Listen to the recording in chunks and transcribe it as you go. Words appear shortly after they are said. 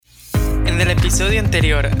el episodio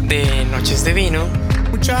anterior de Noches de Vino.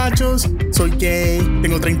 Muchachos, soy gay,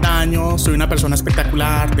 tengo 30 años, soy una persona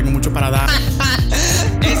espectacular, tengo mucho para dar.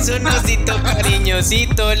 Es un osito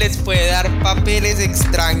cariñosito, les puede dar papeles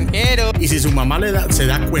extranjeros. Y si su mamá se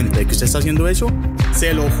da cuenta de que usted está haciendo eso,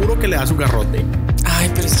 se lo juro que le da su garrote.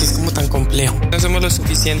 Ay, pero es que es como tan complejo. No somos lo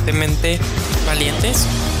suficientemente valientes,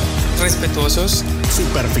 respetuosos,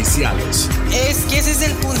 superficiales. Es que ese es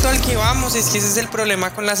el punto al que vamos, es que ese es el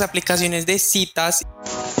problema con las aplicaciones de citas.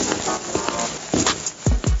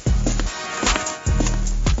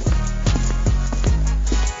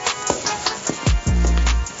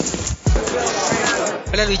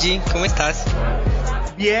 Hola Luigi, ¿cómo estás?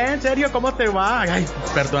 Bien, serio, ¿cómo te va? Ay,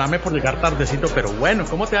 perdóname por llegar tardecito, pero bueno,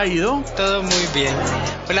 ¿cómo te ha ido? Todo muy bien.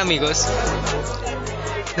 Hola amigos.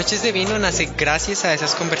 Noches de Vino nace gracias a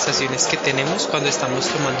esas conversaciones que tenemos cuando estamos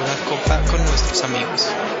tomando una copa con nuestros amigos.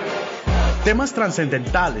 Temas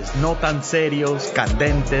trascendentales, no tan serios,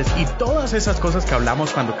 candentes y todas esas cosas que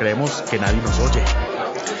hablamos cuando creemos que nadie nos oye.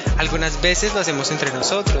 Algunas veces lo hacemos entre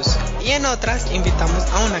nosotros y en otras invitamos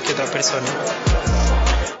a una que otra persona.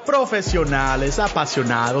 Profesionales,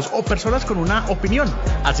 apasionados o personas con una opinión.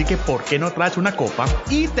 Así que ¿por qué no traes una copa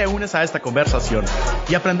y te unes a esta conversación?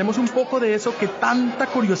 Y aprendemos un poco de eso que tanta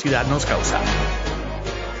curiosidad nos causa.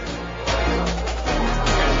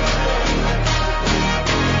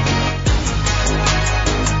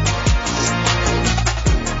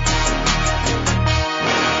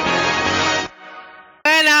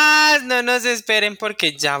 Buenas, no nos esperen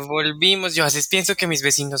porque ya volvimos. Yo a veces pienso que mis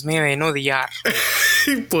vecinos me deben odiar.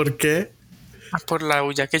 ¿Y por qué? Por la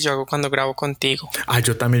bulla que yo hago cuando grabo contigo.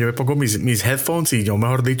 Yo también, yo me pongo mis headphones y yo,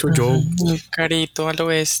 mejor dicho, Carito a lo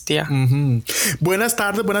bestia. Buenas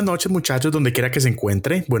tardes, buenas noches, muchachos, donde quiera que se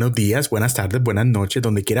encuentre. Buenos días, buenas tardes, buenas noches,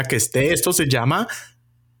 donde quiera que esté. Esto se llama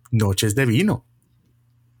Noches de Vino.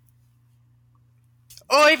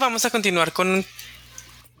 Hoy vamos a continuar con un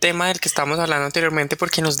tema del que estábamos hablando anteriormente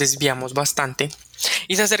porque nos desviamos bastante.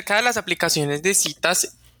 Y se acerca de las aplicaciones de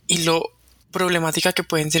citas y lo problemática que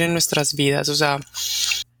pueden ser en nuestras vidas, o sea,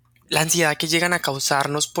 la ansiedad que llegan a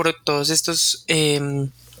causarnos por todos estos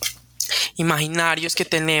imaginarios que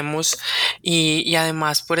tenemos y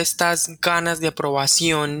además por estas ganas de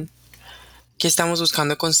aprobación que estamos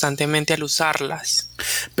buscando constantemente al usarlas.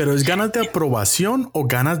 ¿Pero es ganas de aprobación o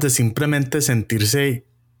ganas de simplemente sentirse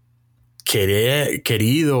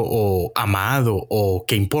querido o amado o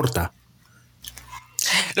qué importa?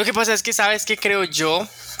 Lo que pasa es que, ¿sabes qué creo yo?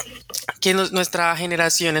 Que nuestra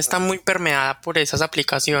generación está muy permeada por esas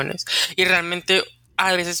aplicaciones y realmente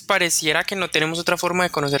a veces pareciera que no tenemos otra forma de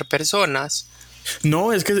conocer personas.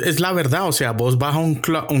 No, es que es la verdad. O sea, vos vas a un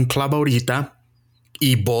club ahorita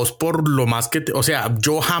y vos por lo más que... o sea,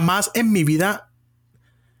 yo jamás en mi vida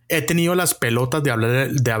he tenido las pelotas de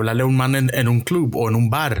hablarle a un man en un club o en un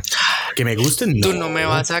bar que me gusten. Tú no me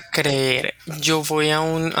vas a creer. Yo voy a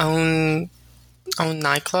un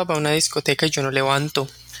nightclub, a una discoteca y yo no levanto.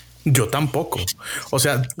 Yo tampoco. O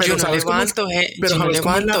sea, pero yo no levanto, yo no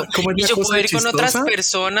levanto. Y yo puedo ir con otras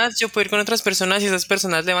personas y esas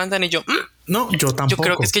personas levantan y yo... No, yo tampoco. Yo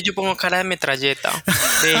creo que es que yo pongo cara de metralleta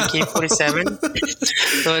de AK-47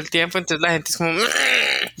 todo el tiempo, entonces la gente es como...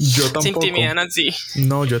 Yo tampoco. Se intimidan así.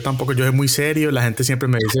 No, yo tampoco. Yo soy muy serio. La gente siempre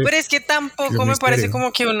me dice... Pero es que tampoco me parece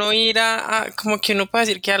como que uno como que uno puede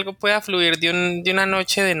decir que algo pueda fluir de una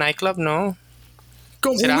noche de nightclub, ¿no?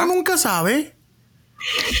 Uno nunca sabe.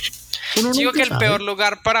 Digo que el peor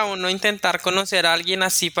lugar para uno intentar conocer a alguien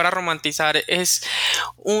así para romantizar es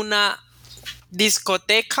una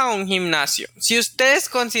discoteca o un gimnasio. Si ustedes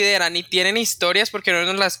consideran y tienen historias, porque no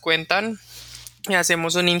nos las cuentan y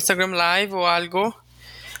hacemos un Instagram Live o algo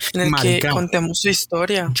en el que contemos su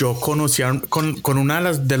historia. Yo conocí con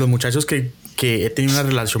una de los muchachos que he tenido una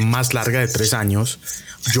relación más larga de 3 años.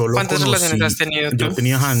 ¿Cuántas relaciones has tenido tú? Yo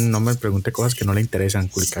tenía, no me pregunte cosas que no le interesan,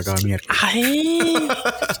 culicagada mierda. Ay.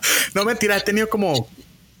 No, mentira, he tenido como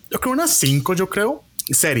unas 5, yo creo,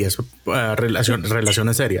 serias,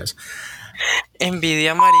 relaciones serias.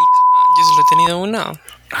 Envidia, marica. Yo solo he tenido una.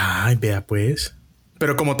 Ay, vea pues.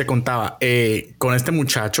 Pero como te contaba, con este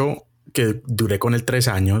muchacho que duré con él 3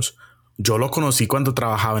 años, yo lo conocí cuando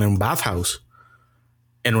trabajaba en un bathhouse,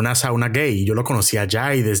 en una sauna gay. Yo lo conocí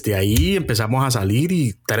allá y desde ahí empezamos a salir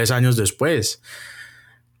y 3 años después,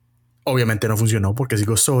 obviamente no funcionó porque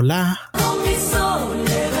sigo sola. Con mi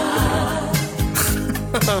soledad,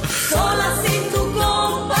 sola sin tu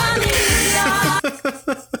compañía.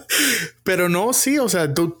 Pero no, sí, o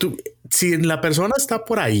sea, si la persona está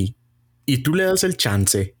por ahí y tú le das el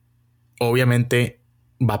chance, obviamente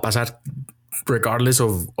va a pasar regardless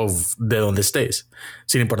of de dónde estés,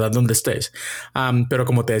 sin importar dónde estés. Pero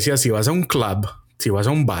como te decía, si vas a un club, si vas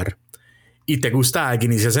a un bar y te gusta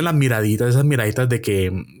alguien y se hacen las miraditas, esas miraditas de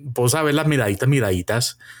que vos sabes las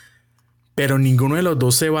miraditas, pero ninguno de los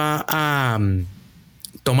dos se va a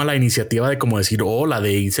toma la iniciativa de como decir hola,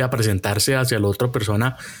 de irse a presentarse hacia la otra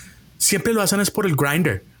persona. Siempre lo hacen es por el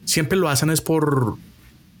grinder, siempre lo hacen es por,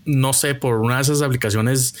 no sé, por una de esas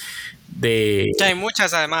aplicaciones de... Que hay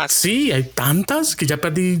muchas además. Sí, hay tantas que ya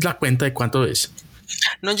perdí la cuenta de cuánto es.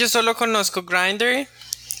 No, yo solo conozco Grindr,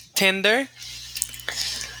 Tinder,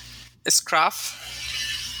 Scruff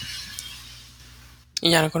y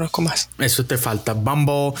ya no conozco más. Eso te falta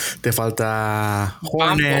Bumble, te falta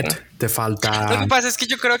Hornet, Bumble. te falta... Lo que pasa es que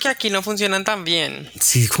yo creo que aquí no funcionan tan bien.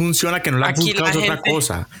 Si funciona, que no la Aquí buscas la otra gente-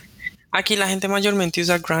 cosa. Aquí la gente mayormente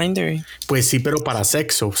usa Grindr. Pues sí, pero para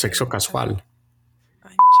sexo casual.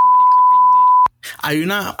 Ay, mucha marica grindera. Hay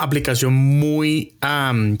una aplicación muy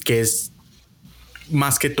que es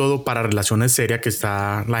más que todo para relaciones serias, que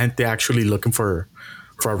está la gente actually looking for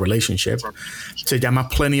a relationship. Se llama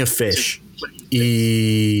Plenty of Fish.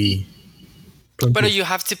 Y Pero you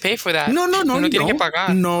have to pay for that. no, Uno you tiene que don't.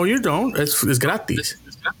 pagar. No, you don't. Es gratis.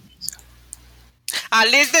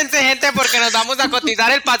 Alístense, gente, porque nos vamos a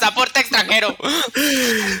cotizar el pasaporte extranjero.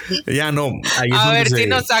 Ya no. Ahí es A donde ver se- si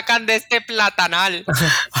nos sacan de este platanal.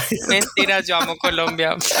 Mentiras, yo amo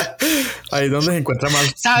Colombia. ahí es donde se encuentra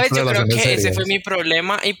más. ¿Sabes? Yo creo relaciones que ese serias. fue mi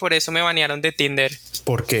problema y por eso me banearon de Tinder.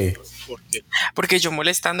 ¿Por qué? Porque yo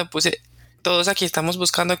molestando puse, todos aquí estamos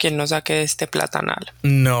buscando a quien nos saque de este platanal.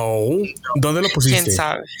 No. ¿Dónde lo pusiste? ¿Quién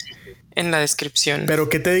sabe? En la descripción. ¿Pero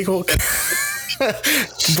qué te dijo?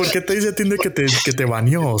 ¿Por qué te dice Tinder que te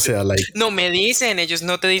baneó? O sea, like... No me dicen, ellos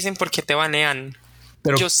no te dicen por qué te banean.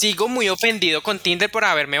 Pero Yo sigo muy ofendido con Tinder por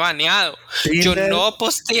haberme baneado. Yo Tinder, no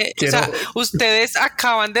posteé. O sea, ustedes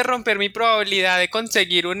acaban de romper mi probabilidad de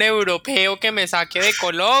conseguir un europeo que me saque de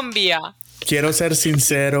Colombia. quiero ser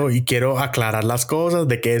sincero y quiero aclarar las cosas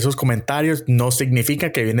de que esos comentarios no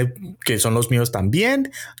significa que son los míos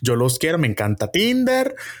también. Yo los quiero, me encanta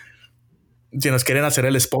Tinder. Si nos quieren hacer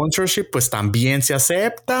el sponsorship, pues también se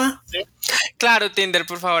acepta. Claro, Tinder,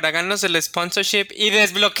 por favor, háganos el sponsorship y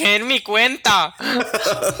desbloqueen mi cuenta.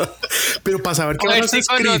 Pero para saber qué A ver vas a si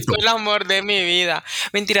escrito. conozco el amor de mi vida.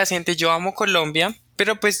 Mentira, gente, yo amo Colombia,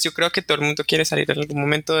 pero pues yo creo que todo el mundo quiere salir en algún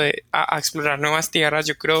momento a explorar nuevas tierras.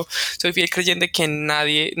 Yo creo, soy fiel creyente que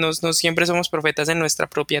nadie, no siempre somos profetas en nuestra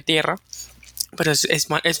propia tierra. Pero es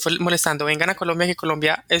molestando. Vengan a Colombia, que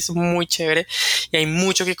Colombia es muy chévere y hay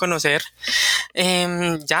mucho que conocer.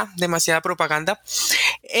 Ya, demasiada propaganda.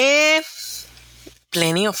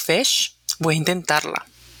 Plenty of Fish. Voy a intentarla.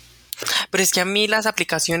 Pero es que a mí las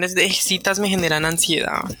aplicaciones de citas me generan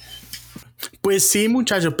ansiedad. Pues sí,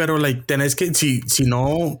 muchacho, pero like, tenés que, si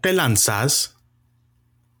no te lanzas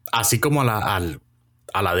así como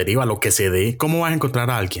a la deriva, lo que se dé, ¿cómo vas a encontrar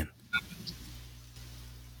a alguien?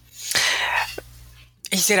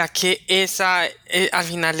 ¿Y será que esa al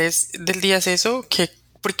final del día es eso?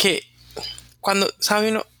 Porque cuando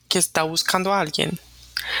sabe uno que está buscando a alguien,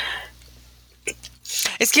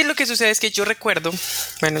 es que lo que sucede es que yo recuerdo,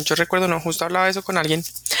 no, justo hablaba de eso con alguien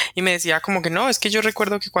y me decía como que no, es que yo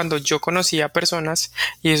recuerdo que cuando yo conocía personas,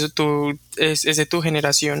 y eso es de tu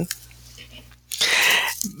generación,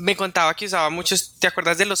 me contaba que usaba muchos, ¿te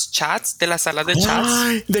acuerdas de los chats, de las salas de chats?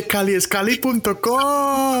 ¡Ay! De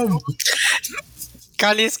caliescali.com.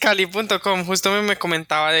 Caliscali.com, justo me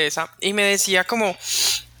comentaba de esa y me decía como,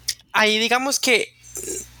 ahí digamos que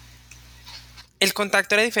el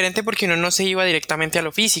contacto era diferente porque uno no se iba directamente a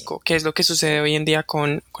lo físico, que es lo que sucede hoy en día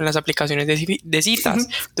con las aplicaciones de citas. Uh-huh.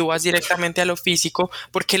 Tú vas directamente a lo físico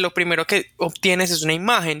porque lo primero que obtienes es una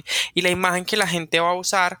imagen y la imagen que la gente va a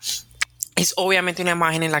usar es obviamente una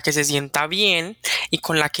imagen en la que se sienta bien y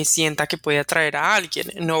con la que sienta que puede atraer a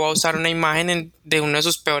alguien. No va a usar una imagen de uno de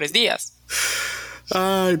sus peores días.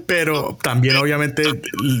 Ay, pero también obviamente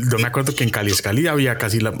yo me acuerdo que en Cali había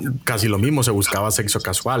casi lo mismo, se buscaba sexo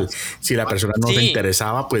casual. Si la persona no te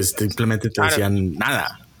interesaba, pues simplemente te decían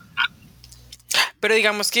nada. Pero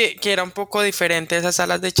digamos que era un poco diferente esas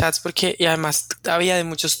salas de chats porque y además había de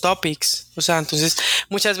muchos topics. O sea, entonces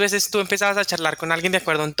muchas veces tú empezabas a charlar con alguien de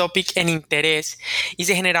acuerdo a un topic en interés y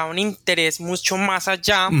se generaba un interés mucho más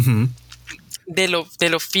allá uh-huh. de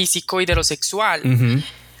lo físico y de lo sexual. Uh-huh.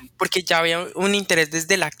 Porque ya había un interés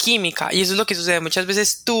desde la química y eso es lo que sucede muchas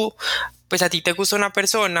veces. Tú, pues a ti te gusta una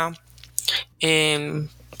persona,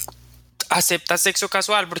 aceptas sexo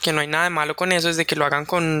casual porque no hay nada de malo con eso, desde que lo hagan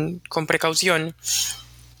con precaución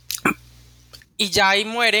y ya ahí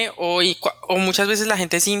muere o muchas veces la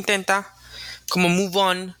gente sí intenta como move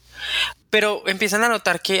on, pero empiezan a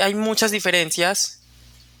notar que hay muchas diferencias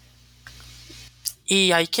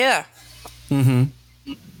y ahí queda. Ujú.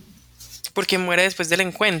 Porque muere después del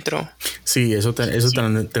encuentro. Sí,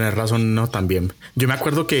 tenés razón, no, también. Yo me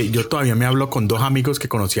acuerdo que yo todavía me hablo con 2 amigos que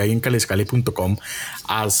conocí ahí en calescali.com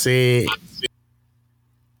hace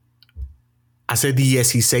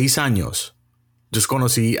 16 años. Yo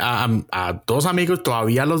conocí a 2 amigos,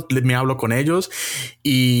 todavía me hablo con ellos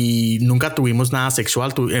y nunca tuvimos nada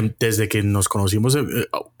sexual. Desde que nos conocimos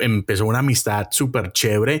empezó una amistad súper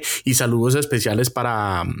chévere y saludos especiales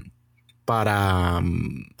para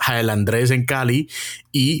Jael Andrés en Cali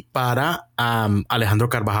y para Alejandro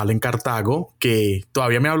Carvajal en Cartago, que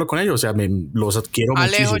todavía me hablo con ellos, o sea, los quiero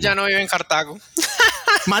Alejo muchísimo. ya no vive en Cartago.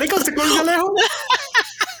 Marica, ¿usted conoce a Alejo?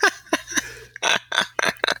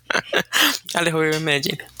 Alejo vive en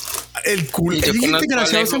Medellín. El conozco a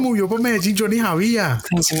desgraciado Alejo. se movió por Medellín, yo ni sabía.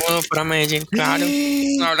 Se mudó para Medellín, claro.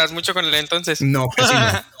 No hablas mucho con él entonces. No,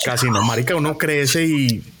 casi no. Marica, uno crece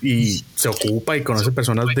y se ocupa y conoce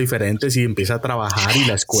personas diferentes y empieza a trabajar y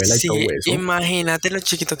la escuela Sí, y todo eso. imagínate lo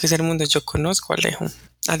chiquito que es el mundo. Yo conozco a Alejo.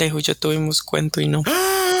 Alejo y yo tuvimos cuento y no.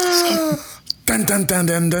 Tan, tan, tan,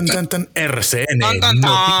 tan, tan, tan, tan. RCN, Tan, tan,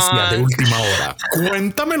 tan. noticia de última hora.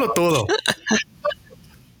 Cuéntamelo todo.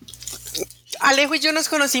 Alejo y yo nos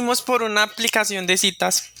conocimos por una aplicación de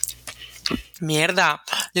citas. Mierda,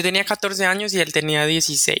 yo tenía 14 años y él tenía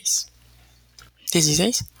 16.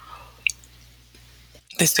 ¿16?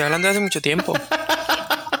 Te estoy hablando de hace mucho tiempo.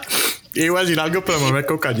 Iba a decir algo, pero me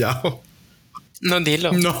quedo callado. No,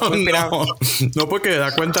 dilo. No, no, porque me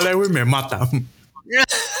da cuenta Leo y me mata.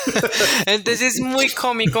 Entonces es muy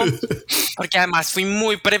cómico porque además fui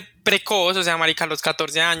muy precoz, o sea, marica, a los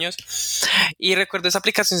 14 años. Y recuerdo esa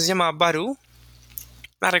aplicación se llamaba Barú.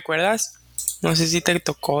 ¿La recuerdas? No sé si te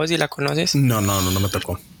tocó, si la conoces. No me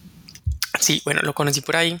tocó. Sí, bueno, lo conocí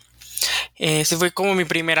por ahí. Ese fue como mi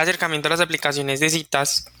primer acercamiento a las aplicaciones de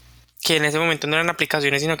citas, que en ese momento no eran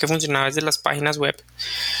aplicaciones, sino que funcionaban desde las páginas web.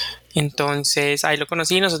 Entonces ahí lo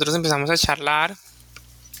conocí y nosotros empezamos a charlar,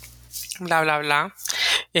 bla, bla, bla.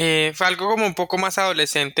 Fue algo como un poco más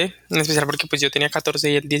adolescente, en especial porque pues yo tenía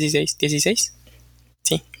 14 y él 16. ¿16?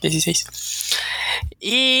 Sí, 16.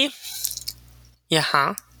 Y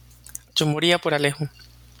ajá, yo moría por Alejo.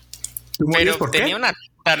 ¿Tú morías Pero por tenía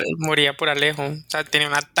qué? moría por Alejo. O sea, tenía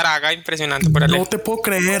una traga impresionante por Alejo. No te puedo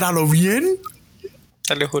creer, ¿a lo bien?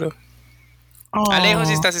 Te lo juro. Oh. Alejo,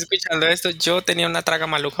 si estás escuchando esto, yo tenía una traga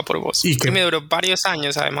maluca por vos. ¿Y qué? Que me duró varios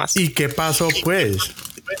años, además. ¿Y qué pasó, pues?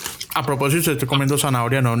 A propósito, estoy comiendo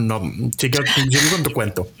zanahoria, sigue con tu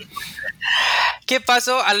cuento. ¿Qué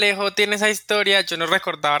pasó? Alejo tiene esa historia. Yo no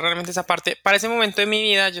recordaba realmente esa parte. Para ese momento de mi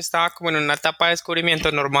vida, yo estaba como en una etapa de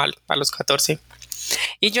descubrimiento normal a los 14.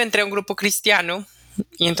 Y yo entré a un grupo cristiano.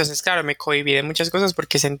 Y entonces, claro, me cohibí de muchas cosas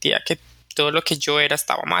porque sentía que todo lo que yo era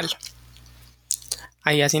estaba mal.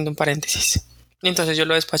 Ahí haciendo un paréntesis. Y entonces yo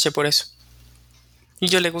lo despaché por eso. Y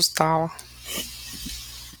yo le gustaba.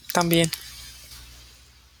 También.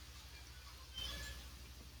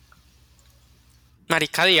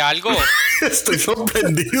 Marica, di algo. Estoy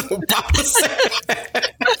sorprendido, parce.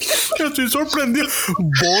 Estoy sorprendido.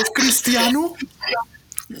 ¿Vos, cristiano?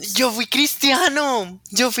 Yo fui cristiano.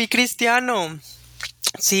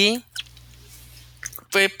 Sí.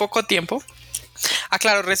 Fue poco tiempo.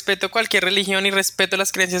 Claro, respeto cualquier religión y respeto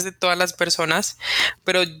las creencias de todas las personas,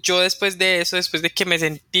 pero yo después de eso, después de que me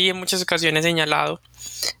sentí en muchas ocasiones señalado,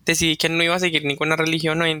 decidí que no iba a seguir ninguna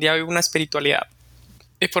religión. Hoy en día vivo una espiritualidad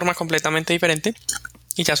de forma completamente diferente.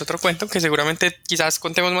 Y ya es otro cuento que seguramente quizás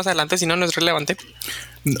contemos más adelante, si no, no es relevante.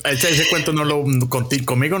 Ese cuento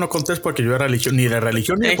conmigo no contés porque yo ni de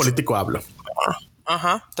religión ni de político hablo.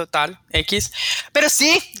 Ajá, total, X. Pero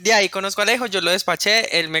sí, de ahí conozco a Alejo, yo lo despaché.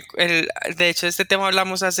 De hecho, de este tema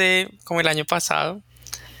hablamos hace como el año pasado.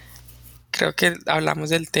 Creo que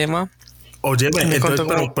hablamos del tema. Oye, entonces,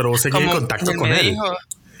 pero vos seguís en contacto con él.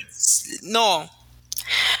 No,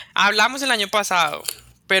 hablamos el año pasado,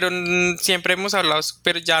 pero siempre hemos hablado,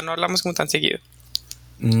 pero ya no hablamos como tan seguido.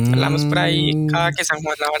 Hablamos por ahí cada que San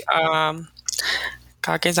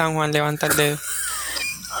Juan levanta el dedo.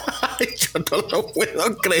 Ay, yo no lo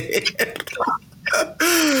puedo creer.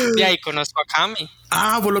 Y ahí conozco a Cami.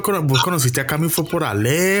 Vos conociste a Cami, fue por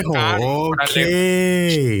Alejo. Claro, ok. por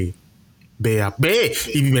Alejo. Ve.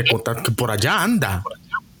 Y me contaste que por allá anda.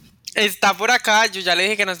 Está por acá. Yo ya le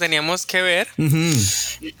dije que nos teníamos que ver.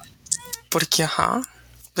 Porque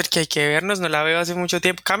hay que vernos. No la veo hace mucho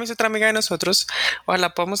tiempo. Cami es otra amiga de nosotros.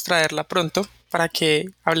 Ojalá podamos traerla pronto para que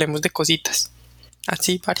hablemos de cositas.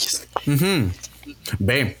 Así, varias.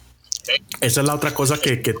 Ve, Esa es la otra cosa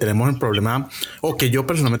que tenemos el problema, o que yo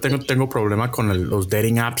personalmente tengo problema con los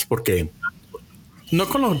dating apps, porque no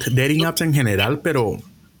con los dating apps en general, pero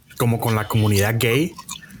como con la comunidad gay,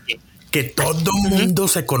 que todo el mundo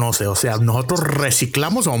se conoce. O sea, nosotros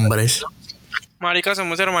reciclamos hombres. Marica,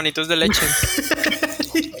 somos hermanitos de leche.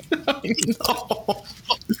 No.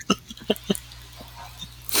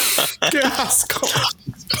 Qué asco.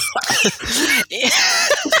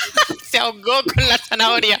 Se ahogó con la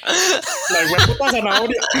zanahoria. La hueputa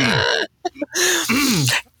zanahoria.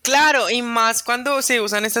 Claro, y más cuando se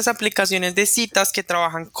usan estas aplicaciones de citas que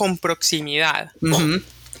trabajan con proximidad. Uh-huh.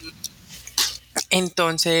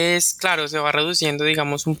 Entonces, claro, se va reduciendo,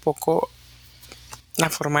 digamos, un poco la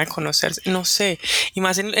forma de conocerse. No sé, y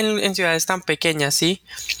más en ciudades tan pequeñas, ¿sí?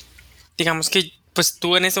 Digamos que, pues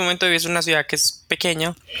tú en este momento vives en una ciudad que es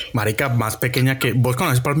pequeña. Marica, más pequeña que... ¿Vos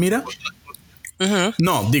conoces Palmira? Uh-huh.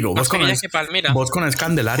 No, digo, Más pequeña que Palmira. ¿Vos conoces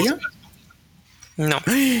Candelaria? No.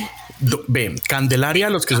 Ve, Candelaria,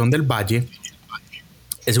 los que son del Valle,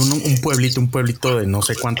 es un pueblito de no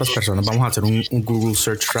sé cuántas personas. Vamos a hacer un Google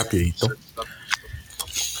search rapidito.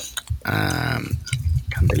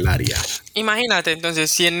 Candelaria. Imagínate,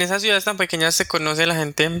 entonces, si en esas ciudades tan pequeñas se conoce la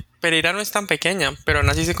gente, Pereira no es tan pequeña, pero aún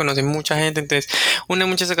así se conoce mucha gente. Entonces, uno en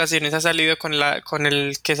muchas ocasiones ha salido con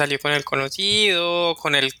el que salió con el conocido,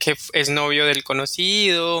 con el que es novio del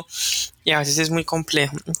conocido, y a veces es muy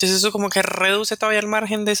complejo. Entonces, eso como que reduce todavía el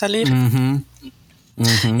margen de salir. Uh-huh.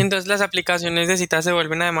 Uh-huh. Entonces, las aplicaciones de citas se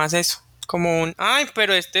vuelven además eso, como un, ay,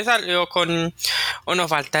 pero este salió con, o nos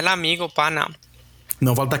falta el amigo, pana.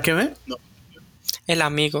 ¿No falta qué ver? No. El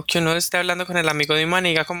amigo, que uno esté hablando con el amigo de mi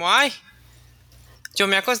maniga, como, ay, yo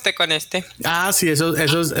me acosté con este. Ah, sí, eso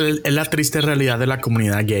es la triste realidad de la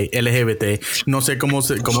comunidad gay, LGBT. No sé cómo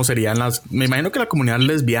serían me imagino que la comunidad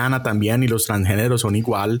lesbiana también y los transgéneros son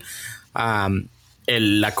igual.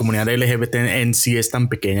 La comunidad LGBT en sí es tan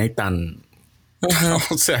pequeña y tan... Uh-huh.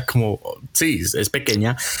 O sea, como... Sí, es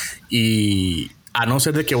pequeña y... A no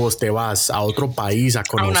ser de que vos te vas a otro país a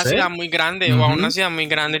conocer. A una ciudad muy grande, uh-huh, o a una ciudad muy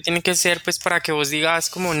grande, tiene que ser pues para que vos digas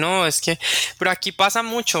como no, es que... Pero aquí pasa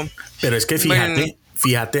mucho. Pero es que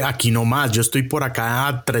fíjate aquí nomás, yo estoy por acá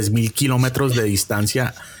a 3,000 kilómetros de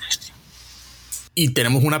distancia y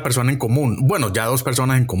tenemos una persona en común. Bueno, ya 2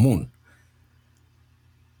 personas en común.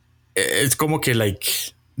 Es como que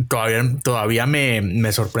todavía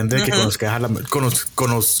me sorprende de que uh-huh,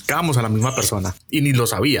 conozcamos a la misma persona y ni lo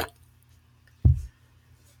sabía.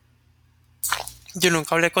 Yo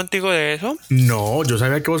nunca hablé contigo de eso. No, yo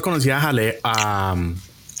sabía que vos conocías a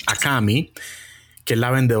Cami, que es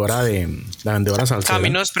la vendedora salsera. Cami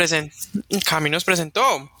nos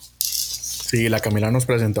presentó. Sí, la Camila nos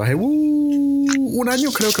presentó hace un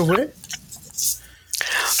año, creo que fue.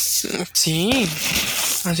 Sí,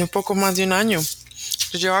 hace un poco más de un año.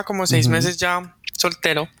 Yo llevaba como 6 uh-huh, meses ya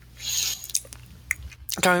soltero.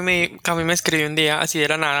 Cami me escribió un día así de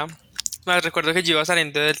la nada. Me recuerdo que yo iba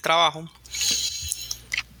saliendo del trabajo.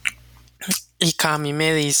 Y Cami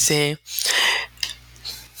me dice,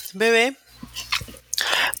 bebé,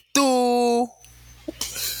 ¿tú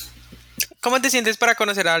cómo te sientes para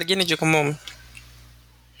conocer a alguien? Y yo como,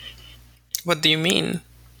 what do you mean?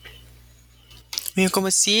 Y yo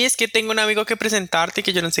como, sí, es que tengo un amigo que presentarte,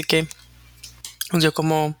 que yo no sé qué. Y yo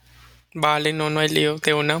como, vale, no hay lío,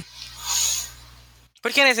 de una.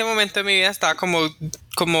 Porque en ese momento de mi vida estaba como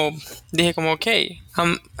dije como, ok,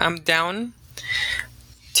 I'm down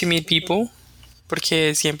to meet people.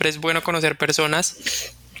 Porque siempre es bueno conocer personas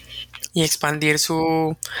y expandir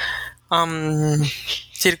su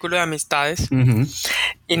círculo de amistades. Uh-huh.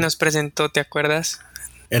 Y nos presentó, ¿te acuerdas?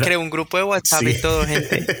 Creó un grupo de WhatsApp, sí, y todo,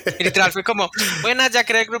 gente. Y literal fue como, buenas, ya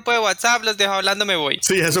creé el grupo de WhatsApp, los dejo hablando, me voy.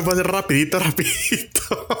 Sí, eso fue rapidito.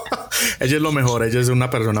 Ella es lo mejor, ella es una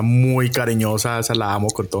persona muy cariñosa, esa la amo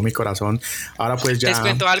con todo mi corazón. Ahora pues ya... Les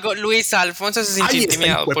cuento algo, Luis Alfonso se sintió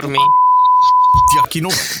intimidado por mí. Tío, aquí no...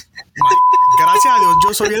 Gracias a Dios,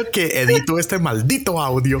 yo soy el que edito este maldito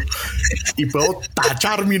audio y puedo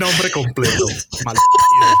tachar mi nombre completo. Maldito.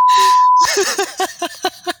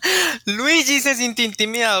 Luigi se sintió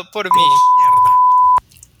intimidado por mí.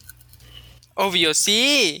 Obvio,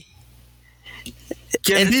 sí.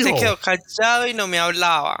 ¿Quién dijo? Él se quedó callado y no me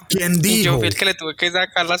hablaba. ¿Quién dijo? Y yo fui el que le tuve que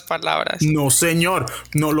sacar las palabras. No, señor.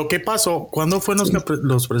 No, lo que pasó, ¿cuándo fue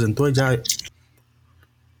los presentó ella? Ella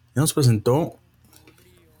nos presentó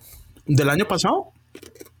del año pasado.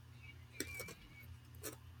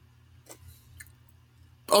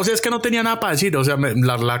 O sea, es que no tenía nada para decir. O sea,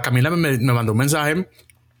 la Camila me mandó un mensaje.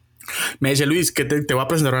 Me dice, Luis, que te voy a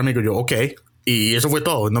presentar a un amigo. Yo, ok. Y eso fue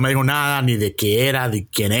todo. No me dijo nada, ni de qué era, de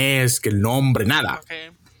quién es, que el nombre, nada. Okay.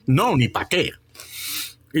 No, ni para qué.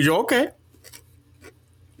 Y yo, ok.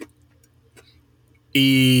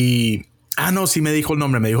 Y... no, sí me dijo el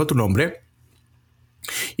nombre, me dijo tu nombre.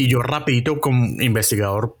 Y yo rapidito, como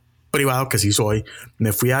investigador privado que sí soy,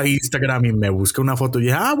 me fui a Instagram y me busqué una foto y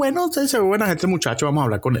dije, bueno, se ve buena gente el muchacho, vamos a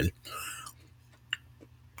hablar con él.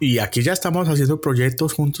 Y aquí ya estamos haciendo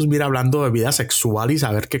proyectos juntos, mira, hablando de vida sexual y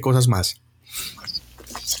saber qué cosas más.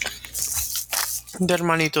 De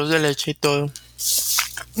hermanitos de leche y todo.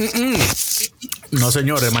 No,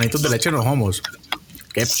 señor, hermanitos de leche no somos.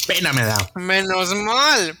 Qué pena me da. Menos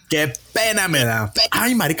mal. Qué pena me da.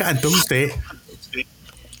 Ay, marica, entonces usted...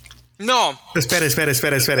 No. Espera.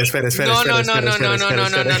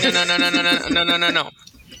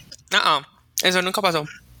 No. Eso nunca pasó.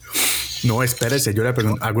 No, espérese, yo le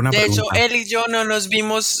pregunto alguna pregunta. De hecho, él y yo no nos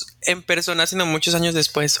vimos en persona sino muchos años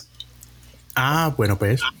después. Bueno,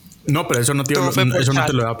 pues. No, pero eso no te lo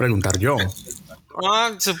iba a preguntar yo.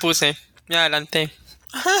 Supuse. Me adelanté.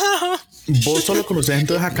 Vos solo conocés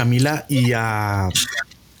entonces a Camila y a...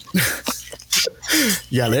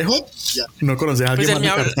 ¿Y Alejo? ¿No conoces a alguien más de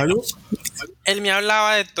Cartago? Él me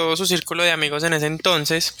hablaba de todo su círculo de amigos en ese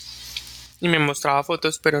entonces y me mostraba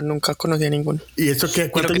fotos, pero nunca conocí a ninguno. ¿Y esto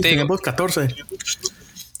qué? ¿Cuántos años teníamos? 14.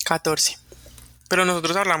 14. Pero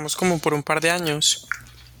nosotros hablamos como por un par de años.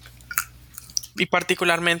 Y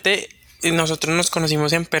particularmente nosotros nos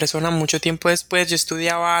conocimos en persona mucho tiempo después. Yo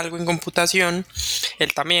estudiaba algo en computación,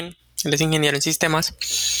 él también, él es ingeniero en sistemas,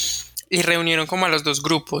 y reunieron como a los dos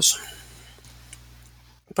grupos.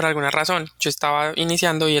 Por alguna razón, yo estaba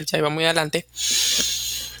iniciando y él ya iba muy adelante.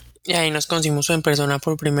 Y ahí nos conocimos en persona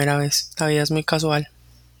por primera vez. La vida es muy casual.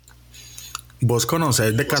 ¿Vos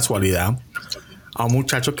conocés de casualidad a un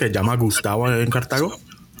muchacho que se llama Gustavo en Cartago?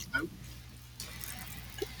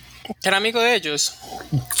 ¿Era amigo de ellos?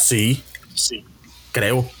 Sí.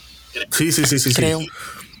 Creo. Sí. Creo.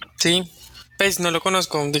 Sí. Pues no lo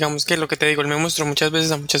conozco, digamos que lo que te digo, él me mostró muchas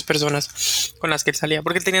veces a muchas personas con las que él salía,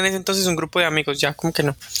 porque él tenía en ese entonces un grupo de amigos, ya como que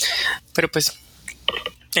no, pero pues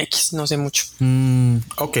X, no sé mucho.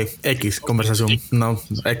 Ok, X, conversación, no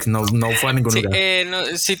fue a ningún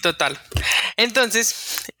lugar. Sí, total.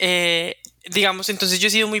 Entonces, digamos, entonces yo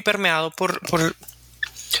he sido muy permeado por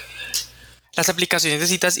las aplicaciones de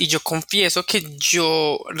citas y yo confieso que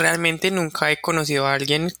yo realmente nunca he conocido a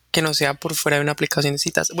alguien que no sea por fuera de una aplicación de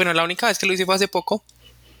citas. Bueno, la única vez que lo hice fue hace poco.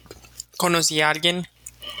 Conocí a alguien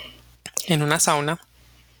en una sauna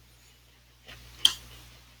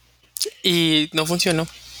y no funcionó.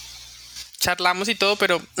 Charlamos y todo,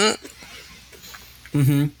 pero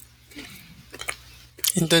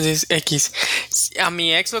entonces X. A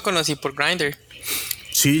mi ex lo conocí por Grindr.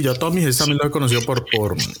 Sí, yo a todos mis ex también lo he conocido por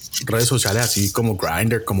redes sociales así como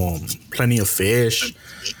Grindr, como Plenty of Fish.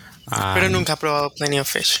 Pero nunca he probado Plenty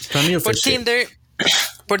of Fish.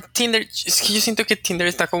 Por Tinder, es que yo siento que Tinder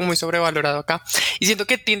está como muy sobrevalorado acá. Y siento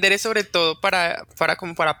que Tinder es sobre todo para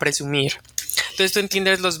presumir. Entonces tú en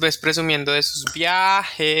Tinder los ves presumiendo de sus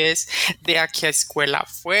viajes, de a qué escuela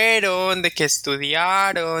fueron, de qué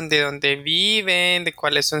estudiaron, de dónde viven, de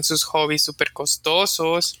cuáles son sus hobbies súper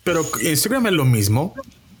costosos. Pero Instagram es lo mismo.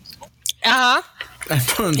 Ajá.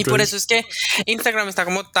 Entonces... Y por eso es que Instagram está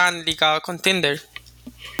como tan ligado con Tinder.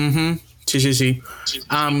 Sí.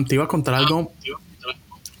 Te iba a contar algo.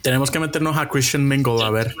 Tenemos que meternos a Christian Mingle a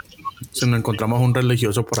ver si nos encontramos un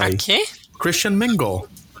religioso por ahí. ¿A qué? Christian Mingle.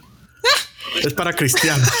 Es para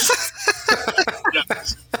cristianos.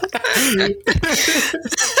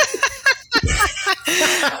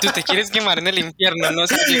 Tú te quieres quemar en el infierno, ¿no? O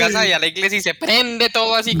sea, llegas ahí a la iglesia y se prende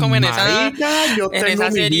todo así como en esa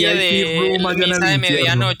serie de misa de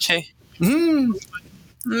medianoche.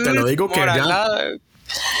 Te lo digo que ya...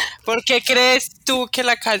 ¿Por qué crees tú que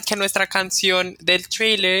nuestra canción del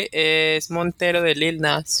trailer es Montero de Lil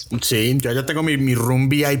Nas? Sí, yo ya tengo mi room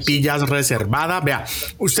VIP ya reservada. Vea,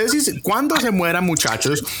 ustedes cuando se mueran,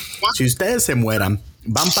 muchachos, si ustedes se mueran,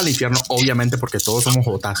 van para el infierno, obviamente, porque todos somos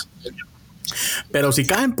jotas. Pero si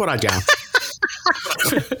caen por allá,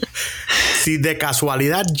 si de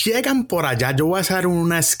casualidad llegan por allá, yo voy a estar en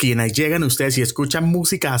una esquina y llegan ustedes y escuchan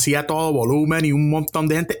música así a todo volumen y un montón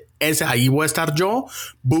de gente. Ahí voy a estar yo.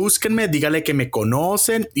 Búsquenme, díganle que me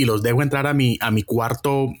conocen y los dejo entrar a mi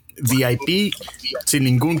cuarto VIP sin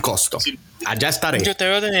ningún costo. Allá estaré. Yo te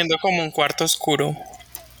veo teniendo como un cuarto oscuro.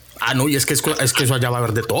 No, y es que eso allá va a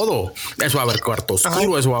haber de todo. Eso va a haber cuarto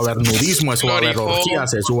oscuro, eso va a haber nudismo, eso va a haber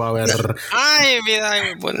orgías, eso va a haber... Ay, vida,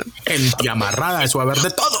 bueno. Gente amarrada, eso va a haber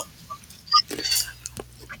de todo.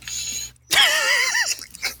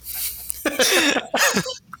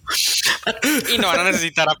 Y no van a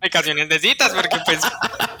necesitar aplicaciones de citas porque pues...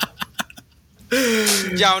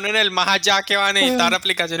 Ya uno en el más allá que va a necesitar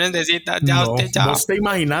aplicaciones de citas. Ya No, usted ya. ¿vos te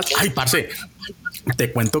imaginas? Ay, parce,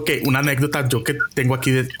 te cuento que una anécdota yo que tengo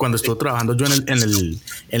aquí de cuando estuve trabajando yo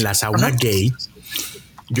en la sauna gay,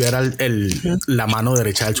 yo era la mano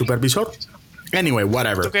derecha del supervisor. Anyway,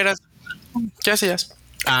 whatever. ¿Tú qué eras? ¿Qué hacías?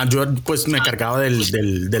 Yo pues me encargaba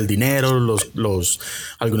del dinero,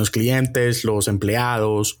 algunos clientes, los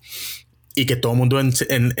empleados y que todo el mundo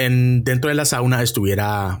dentro de la sauna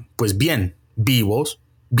estuviera pues bien, vivos,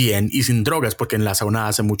 bien y sin drogas, porque en la sauna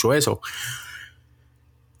hace mucho eso.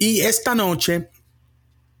 Y esta noche,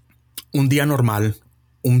 un día normal,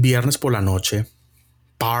 un viernes por la noche,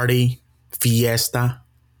 party, fiesta,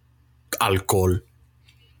 alcohol.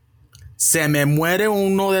 Se me muere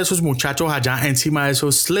uno de esos muchachos allá encima de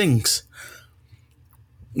esos slings.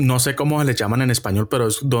 No sé cómo se les llaman en español, pero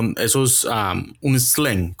esos, un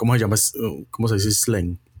sling. ¿Cómo se llama? ¿Cómo se dice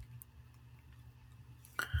sling?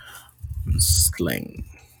 Sling.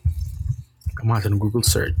 Vamos a hacer un Google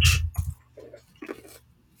search.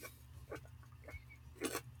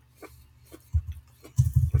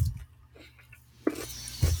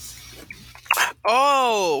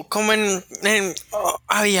 Oh, como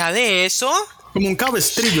había de eso. Como un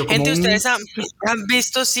cabestrillo. Gente, ustedes han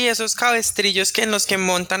visto, sí, esos cabestrillos que en los que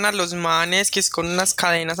montan a los manes, que es con unas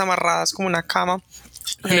cadenas amarradas como una cama.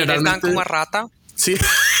 Les dan como a rata. Sí.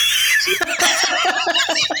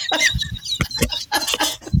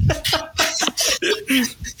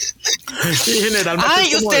 Sí, generalmente.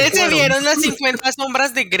 Ay, ustedes se vieron las 50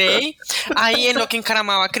 sombras de Grey ahí en lo que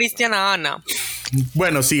encaramaba Cristian a Ana.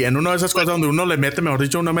 Bueno, sí, en una de esas cosas donde uno le mete, mejor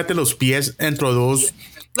dicho, uno mete los pies dentro de dos.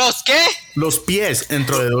 ¿Los qué? Los pies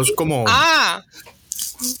dentro de dos como.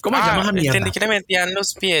 ¿Cómo se llama esa mierda? Entendí que le metían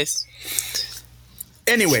los pies.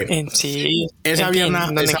 Anyway, sí. Esa viernes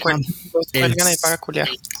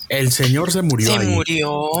el señor se murió.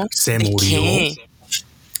 Se murió. ¿Qué?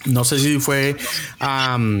 No sé si fue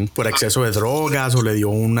por exceso de drogas o le dio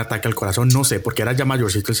un ataque al corazón, no sé, porque era ya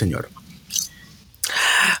mayorcito el señor.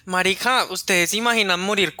 Marica, ¿ustedes se imaginan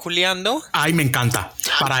morir culeando? Ay, me encanta.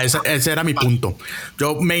 Para ese era mi punto.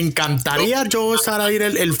 Me encantaría estar ahí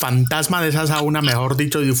el fantasma de esa sauna, mejor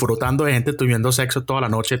dicho, disfrutando de gente teniendo sexo toda la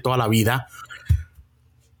noche, toda la vida.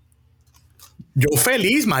 Yo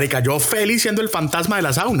feliz, marica, yo feliz siendo el fantasma de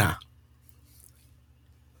la sauna.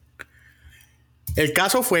 El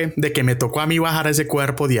caso fue de que me tocó a mí bajar ese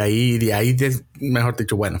cuerpo de ahí, mejor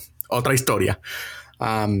dicho, bueno, otra historia.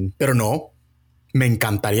 Pero no, me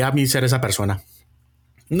encantaría a mí ser esa persona.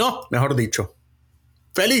 No, mejor dicho,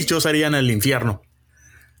 feliz yo sería en el infierno.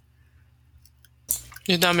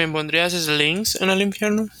 Yo también pondría slings en el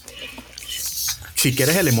infierno. Si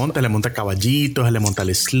quieres, se le monta caballitos, se le monta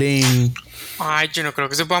el sling. Ay, yo no creo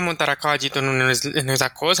que se pueda montar a caballito en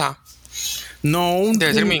esa cosa. No,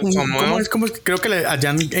 debe ser muy incómodo. Creo que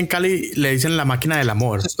allá en Cali le dicen la máquina del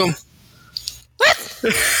amor. Es como...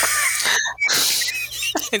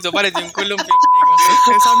 Eso parece un columpio.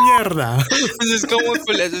 Esa mierda. Eso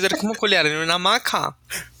es como culear en una hamaca.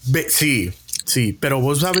 Sí, pero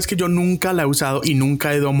vos sabes que yo nunca la he usado y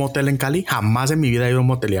nunca he ido a un motel en Cali. Jamás en mi vida he ido a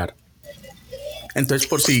motelear. Entonces,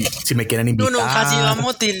 por si me quieren invitar. ¿Tú nunca has ido a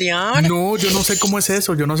motelear? No, yo no sé cómo es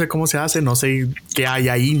eso. Yo no sé cómo se hace. No sé qué hay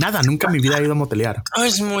ahí. Nada, nunca en mi vida he ido a motelear.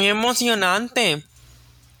 Es muy emocionante.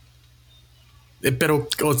 Pero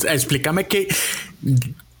explícame qué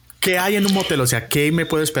hay en un motel. O sea, ¿qué me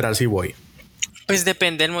puedo esperar si voy? Pues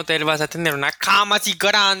depende del motel. Vas a tener una cama así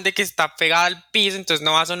grande que está pegada al piso. Entonces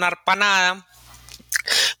no va a sonar para nada.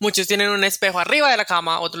 Muchos tienen un espejo arriba de la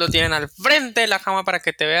cama, otros lo tienen al frente de la cama para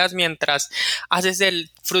que te veas mientras haces el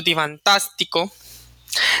frutifantástico.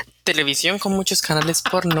 Televisión con muchos canales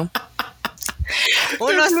porno.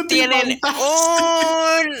 Unos tienen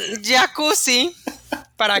un jacuzzi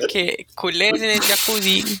para que cules en el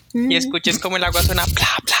jacuzzi y escuches como el agua suena bla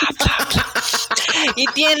bla bla bla. Y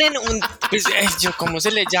tienen ¿cómo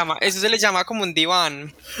se le llama? Eso se le llama como un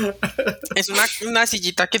diván. Es una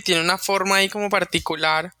sillita que tiene una forma ahí como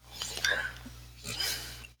particular.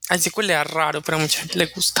 Ahí se culea raro, pero a mucha gente le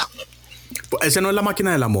gusta. Ese no es la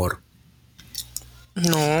máquina del amor.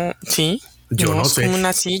 No, ¿sí? Yo no sé. Es como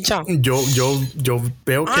una silla. Yo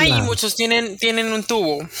veo que Ay, muchos tienen un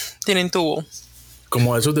tubo. Tienen tubo.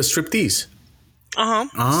 Como esos de striptease.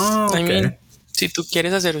 Ajá. Ok. Si tú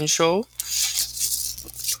quieres hacer un show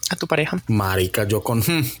a tu pareja. Marica,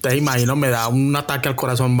 te imagino, me da un ataque al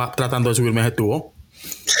corazón tratando de subirme ese tubo.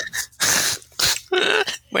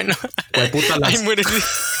 Bueno. Hueputa,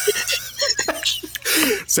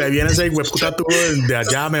 se viene ese hueputa tubo de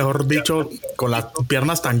allá, mejor dicho, con las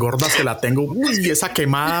piernas tan gordas que la tengo. Uy, esa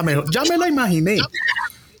quemada, mejor. Ya me la imaginé.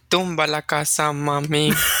 Tumba la casa,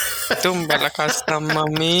 mami. Tumba la casa,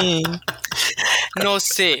 mami. No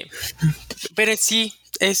sé, pero sí,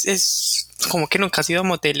 es como que nunca has ido a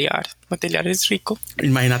motelear. Motelear es rico.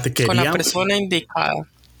 Imagínate, Con la persona indicada.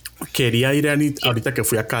 quería ir ahorita que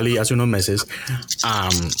fui a Cali hace unos meses a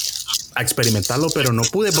experimentarlo, pero no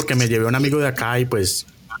pude porque me llevé a un amigo de acá y pues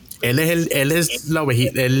él es la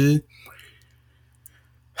ovejita,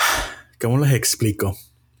 ¿cómo les explico?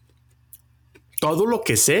 Todo lo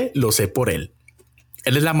que sé, lo sé por él.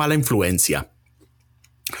 Él es la mala influencia.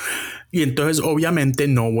 Y entonces obviamente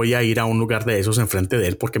no voy a ir a un lugar de esos enfrente de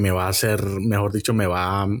él porque me va a hacer, mejor dicho,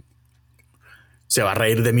 se va a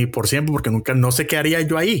reír de mí por siempre porque nunca, no sé qué haría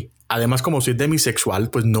yo ahí. Además, como soy demisexual,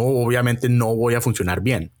 pues no, obviamente no voy a funcionar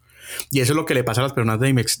bien. Y eso es lo que le pasa a las personas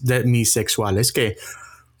demisexuales, que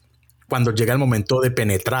cuando llega el momento de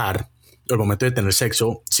penetrar, el momento de tener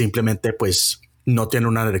sexo, simplemente pues no tienen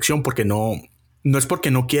una erección porque no es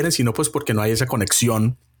porque no quieren, sino pues porque no hay esa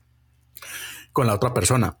conexión con la otra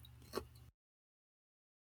persona.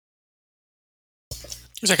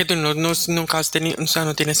 O sea que tú nunca has tenido, o sea,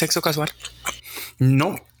 no tienes sexo casual.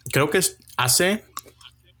 No, creo que hace...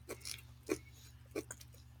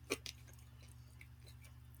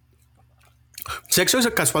 Sexo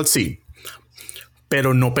casual sí,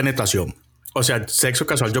 pero no penetración. O sea, sexo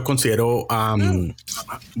casual yo considero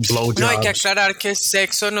blowjobs. No, hay que aclarar que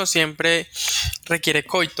sexo no siempre requiere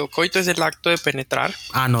coito. Coito es el acto de penetrar.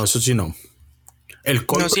 Ah, no, eso sí no. El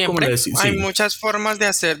coito, no siempre. como le decís, hay sí. muchas formas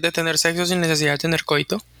de tener sexo sin necesidad de tener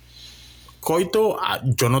coito. Coito,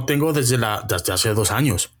 yo no tengo desde hace 2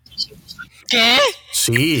 años. ¿Qué?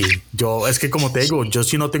 Sí, yo es que como te digo, yo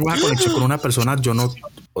si no tengo una conexión con una persona, yo no,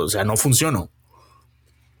 o sea, no funciono.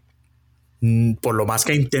 Por lo más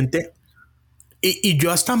que intente. Y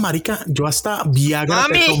yo hasta, marica, yo hasta Viagra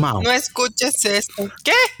Mami, he tomado. no escuches esto.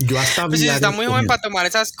 ¿Qué? Yo hasta Pues si Viagra está muy joven comido. para tomar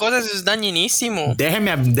esas cosas, eso es dañinísimo.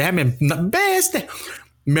 Déjeme, ve este.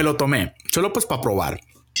 Me lo tomé, solo pues para probar.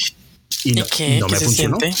 ¿Y no, qué? no ¿Qué me se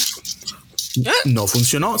funcionó. siente? No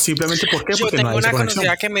funcionó, simplemente porque Yo no tengo hay esa una conexión.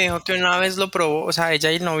 conocida que me dijo que una vez lo probó, o sea,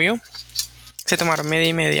 ella y el novio se tomaron media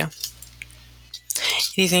y media.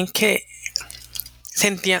 Y dicen que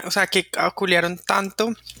sentían, o sea, que culiaron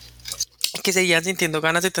tanto que seguían sintiendo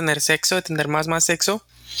ganas de tener sexo, de tener más sexo,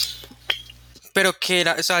 pero que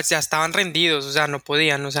era, o sea, ya estaban rendidos, o sea, no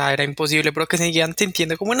podían, o sea, era imposible, pero que seguían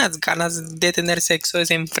sintiendo como unas ganas de tener sexo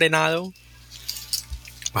desenfrenado.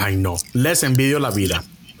 Ay, no, les envidio la vida.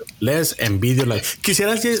 Les envidio la vida.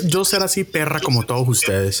 Quisiera yo ser así perra como todos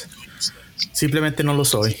ustedes. Simplemente no lo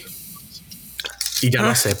soy. Y ya lo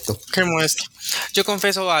acepto. Qué muestra. Yo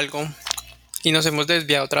confieso algo y nos hemos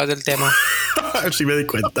desviado atrás del tema. Sí me di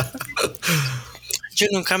cuenta. Yo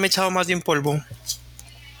nunca me he echado más de un polvo.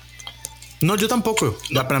 No, yo tampoco.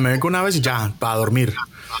 Pero me vengo una vez y ya, para dormir.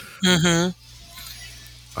 Uh-huh.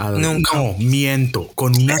 Nunca. No, miento.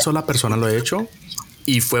 Con una sola persona lo he hecho.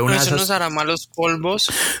 Y fue una ¿Eso de esas... nos hará malos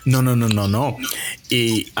polvos? No.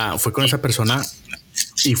 Y fue con esa persona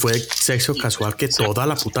y fue sexo casual que toda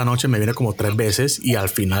la puta noche me viene como 3 veces y al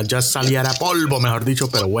final ya salía era polvo, mejor dicho,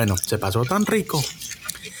 pero bueno, se pasó tan rico.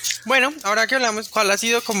 Bueno, ahora que hablamos, ¿cuál ha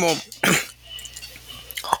sido como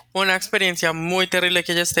una experiencia muy terrible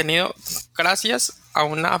que hayas tenido gracias a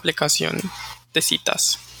una aplicación de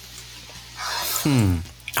citas?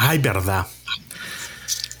 Ay, verdad.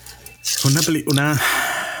 Una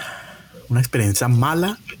experiencia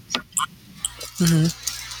mala. Uh-huh.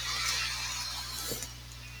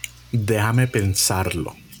 Déjame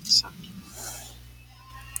pensarlo.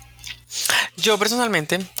 Yo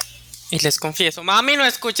personalmente, y les confieso, mami, no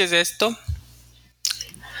escuches esto.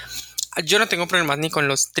 Yo no tengo problemas ni con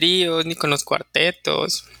los tríos, ni con los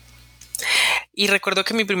cuartetos. Y recuerdo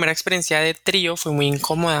que mi primera experiencia de trío fue muy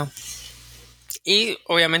incómoda. Y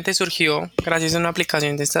obviamente surgió gracias a una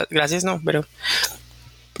aplicación de estas. Gracias no, pero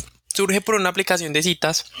surge por una aplicación de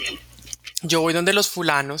citas. Yo voy donde los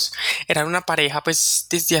fulanos. Eran una pareja pues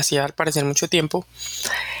desde hacía al parecer mucho tiempo.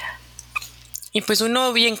 Y pues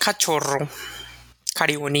uno bien cachorro,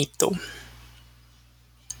 caribonito,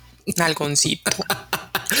 nalgoncito.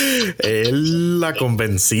 La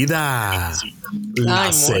convencida. La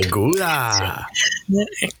Ay, segura.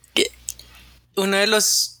 Uno de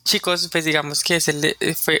los chicos, pues digamos que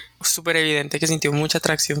fue súper evidente que sintió mucha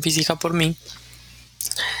atracción física por mí.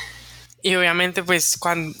 Y obviamente pues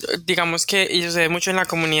cuando digamos que y sucede mucho en la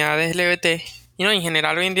comunidad LGBT y no en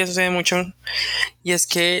general hoy en día sucede mucho, y es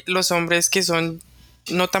que los hombres que son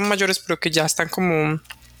no tan mayores pero que ya están como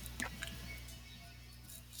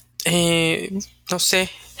no sé,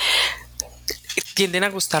 tienden a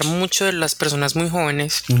gustar mucho de las personas muy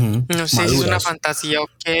jóvenes. Uh-huh. No sé Maduras. si es una fantasía o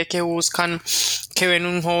qué, que buscan que ven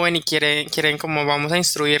un joven y quieren como vamos a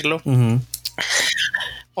instruirlo.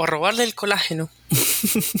 O robarle el colágeno.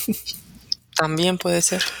 También puede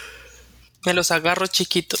ser. Me los agarro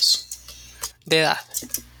chiquitos. De edad.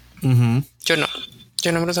 Yo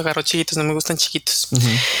no me los agarro chiquitos, no me gustan chiquitos.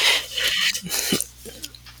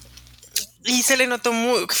 Y se le notó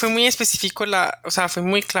fue muy específico fue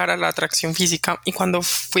muy clara la atracción física. Y cuando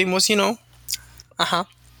fuimos,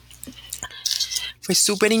 fue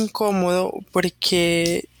súper incómodo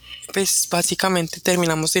porque pues básicamente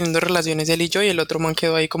terminamos teniendo relaciones él y yo, y el otro man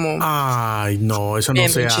quedó ahí como... Ay, no, eso no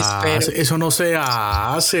se hace. Eso no se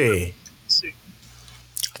hace.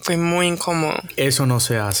 Fue muy incómodo. Eso no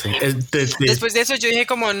se hace. Después de eso yo dije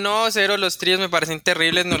como no, cero, los tríos me parecen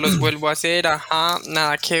terribles, no los vuelvo a hacer,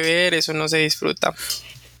 nada que ver, eso no se disfruta.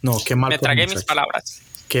 No, qué mal. Me tragué mis palabras.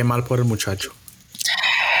 Qué mal por el muchacho.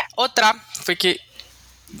 Otra fue que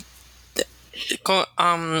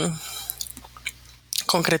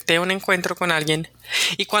concreté un encuentro con alguien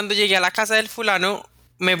y cuando llegué a la casa del fulano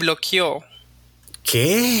me bloqueó.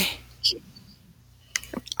 ¿Qué?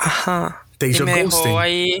 Ajá. Te hizo me ghosting. Dejó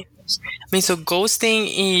ahí, me hizo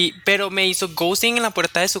ghosting, pero me hizo ghosting en la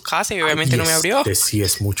puerta de su casa y obviamente no me abrió. Sí,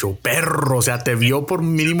 es mucho perro. O sea, te vio por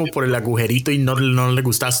mínimo por el agujerito y no le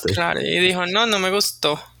gustaste. Claro, y dijo, no me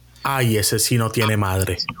gustó. Ay, ese sí no tiene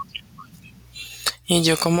madre. Y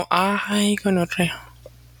yo como, ay, gonorrea.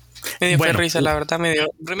 Me dio risa, la verdad, me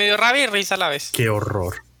dio rabia y risa a la vez. Qué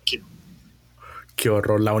horror. Qué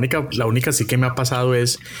horror. La única sí que me ha pasado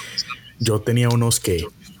es, yo tenía unos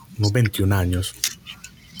 21 años.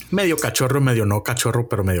 Medio cachorro, medio no cachorro,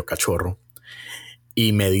 pero medio cachorro.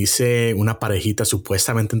 Y me dice una parejita,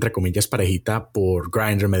 supuestamente entre comillas parejita, por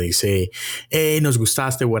Grindr, me dice, nos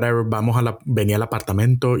gustaste, whatever, vení al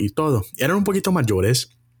apartamento y todo. Eran un poquito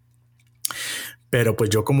mayores, pero pues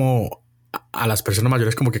yo como a las personas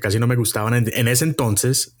mayores como que casi no me gustaban. En ese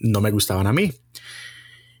entonces no me gustaban a mí.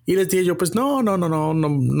 Y les dije yo, pues no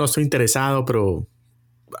estoy interesado, pero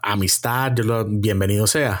amistad, bienvenido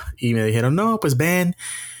sea. Y me dijeron, no, pues ven,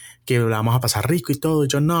 que la vamos a pasar rico y todo. Y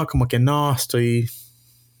yo como que no.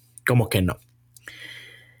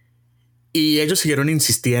 Y ellos siguieron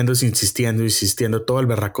insistiendo todo el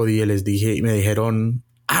berraco día. Les dije y me dijeron,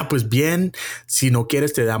 pues bien, si no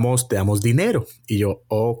quieres te damos dinero. Y yo,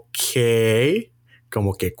 ok,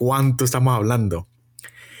 como que ¿cuánto estamos hablando?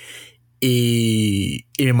 Y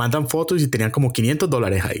me mandan fotos y tenían como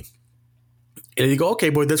 $500 ahí. Y le digo, ok,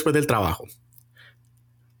 voy después del trabajo.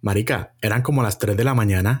 Marica, eran como las 3 de la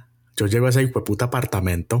mañana. Yo llego a ese hijueputa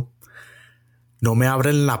apartamento. No me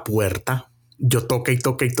abren la puerta. Yo toque,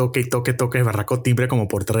 barraco timbre como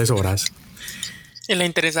por 3 horas. Y la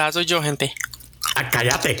interesada soy yo, gente.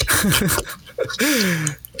 Cállate.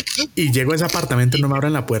 Y llego a ese apartamento, no me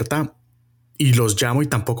abren la puerta y los llamo y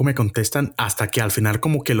tampoco me contestan hasta que al final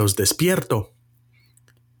como que los despierto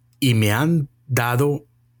y me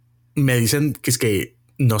dicen que es que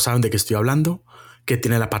no saben de qué estoy hablando, que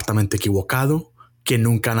tiene el apartamento equivocado, que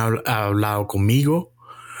nunca han hablado conmigo.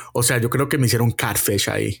 O sea, yo creo que me hicieron catfish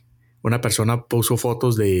ahí. Una persona puso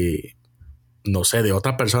fotos de, no sé, de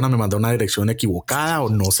otra persona, me mandó una dirección equivocada o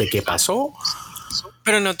no sé qué pasó.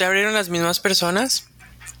 ¿Pero no te abrieron las mismas personas?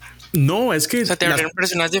 No, es que... O sea, ¿te abrieron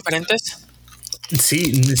personas diferentes?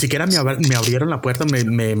 Sí, ni siquiera me abrieron la puerta,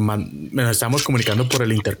 nos estábamos comunicando por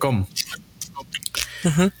el intercom.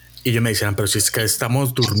 Y ellos me decían, pero si es que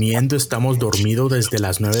estamos dormidos desde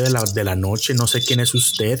las 9 de la noche, no sé quién es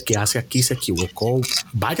usted, qué hace aquí, se equivocó,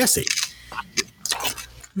 váyase.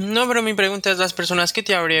 No, pero mi pregunta es, ¿las personas que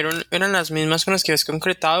te abrieron eran las mismas con las que habías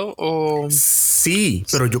concretado o...? Sí,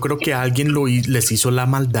 pero yo creo que alguien les hizo la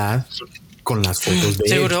maldad con las fotos de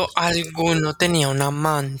seguro alguno tenía un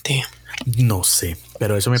amante. No sé,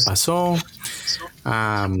 pero eso me pasó.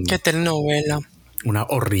 Qué telenovela. Una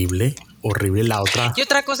horrible la otra. Y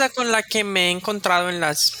otra cosa con la que me he encontrado en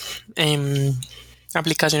las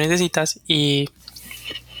aplicaciones de citas, y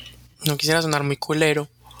no quisiera sonar muy culero,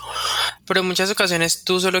 pero en muchas ocasiones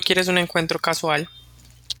tú solo quieres un encuentro casual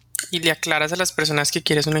y le aclaras a las personas que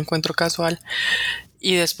quieres un encuentro casual,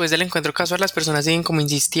 y después del encuentro casual las personas siguen como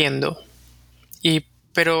insistiendo,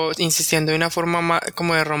 pero insistiendo de una forma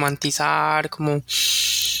como de romantizar, como...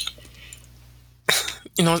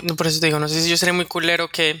 Y no, por eso te digo, no sé si yo seré muy culero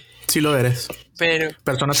que... Sí lo eres. Pero...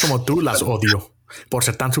 Personas como tú las odio por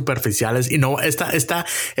ser tan superficiales. Y no,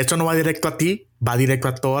 esto no va directo a ti, va directo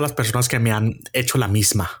a todas las personas que me han hecho la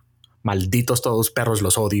misma. Malditos todos perros,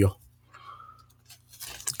 los odio.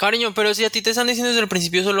 Cariño, pero si a ti te están diciendo desde el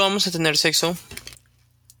principio solo vamos a tener sexo.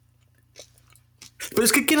 Pero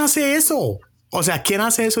es que ¿quién hace eso? O sea, ¿quién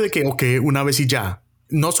hace eso de que, ok, una vez y ya?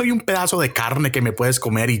 no soy un pedazo de carne que me puedes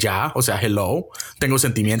comer y ya. O sea, hello, tengo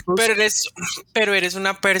sentimientos. Pero eres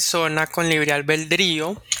una persona con libre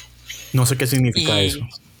albedrío. No sé qué significa eso.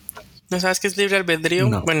 ¿No sabes qué es libre albedrío?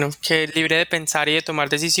 No. Bueno, que es libre de pensar y de tomar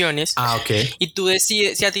decisiones. Ok. Y tú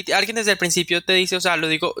decides, si a ti alguien desde el principio te dice, o sea, lo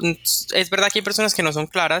digo, es verdad que hay personas que no son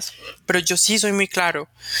claras, pero yo sí soy muy claro.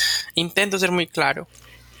 Intento ser muy claro.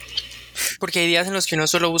 Porque hay días en los que uno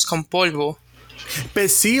solo busca un polvo.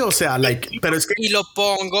 Pues sí, o sea, pero es que... Y lo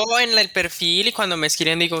pongo en el perfil y cuando me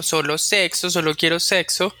escriben digo, solo sexo, solo quiero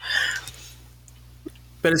sexo.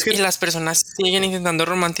 Pero es que... Y las personas siguen intentando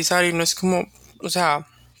romantizar y no es como, o sea...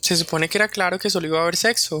 Se supone que era claro que solo iba a haber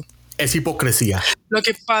sexo. Es hipocresía. Lo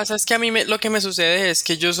que pasa es que a mí lo que me sucede es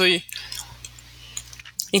que yo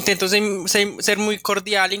intento ser muy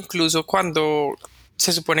cordial incluso cuando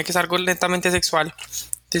se supone que es algo lentamente sexual.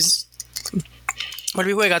 Entonces, vuelvo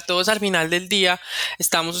y juega. Todos al final del día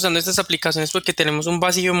estamos usando estas aplicaciones porque tenemos un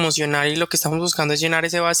vacío emocional y lo que estamos buscando es llenar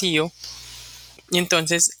ese vacío. Y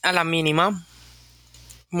entonces a la mínima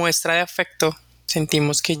muestra de afecto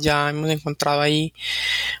sentimos que ya hemos encontrado ahí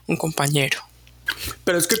un compañero.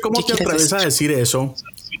 Pero es que ¿cómo te atreves a decir eso,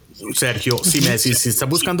 Sergio? Si me decís, si estás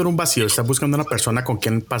buscando en un vacío, estás buscando una persona con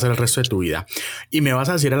quien pasar el resto de tu vida y me vas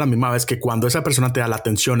a decir a la misma vez que cuando esa persona te da la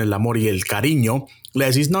atención, el amor y el cariño, le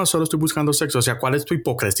decís, no, solo estoy buscando sexo. O sea, ¿cuál es tu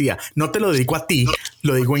hipocresía? No te lo digo a ti,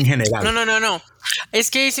 lo digo en general. No.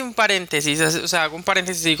 Es que hice un paréntesis, o sea, hago un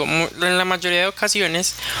paréntesis y digo, en la mayoría de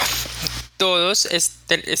ocasiones todos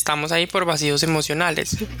estamos ahí por vacíos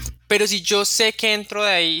emocionales. Pero si yo sé que entro de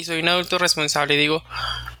ahí, soy un adulto responsable y digo,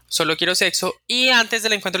 solo quiero sexo, y antes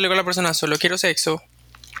del encuentro le digo a la persona, solo quiero sexo,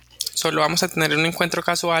 solo vamos a tener un encuentro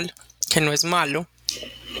casual, que no es malo.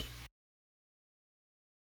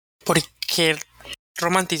 ¿Por qué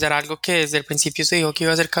romantizar algo que desde el principio se dijo que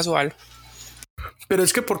iba a ser casual? Pero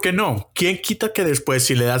es que, ¿por qué no? ¿Quién quita que después,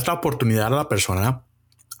 si le das la oportunidad a la persona,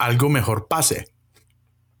 algo mejor pase?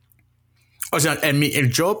 O sea,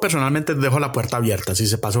 yo personalmente dejo la puerta abierta. Si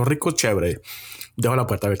se pasó rico, chévere. Dejo la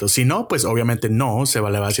puerta abierta. Si no, pues obviamente no. Le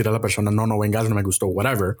va a decir a la persona, no vengas, no me gustó,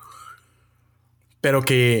 whatever. Pero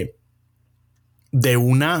que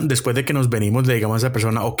después de que nos venimos, le digamos a esa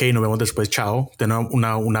persona, ok, nos vemos después, chao. Ten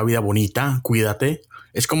una vida bonita, cuídate.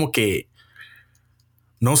 Es como que,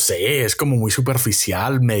 no sé, es como muy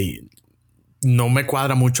superficial. No me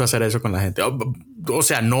cuadra mucho hacer eso con la gente. O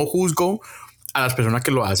sea, no juzgo a las personas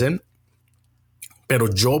que lo hacen. Pero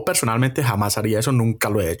yo personalmente jamás haría eso, nunca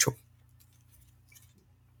lo he hecho.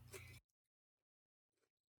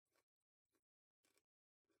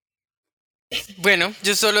 Bueno,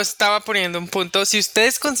 yo solo estaba poniendo un punto. Si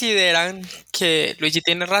ustedes consideran que Luigi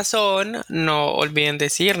tiene razón, no olviden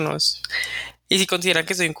decirnos. Y si consideran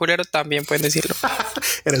que soy un culero, también pueden decirlo.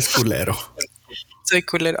 Eres culero. Soy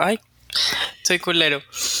culero. Ay, soy culero.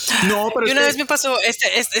 No, pero y una vez me pasó,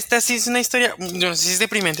 esta sí es una historia, yo no sé si es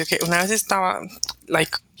deprimente, que una vez estaba,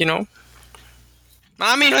 like, you know,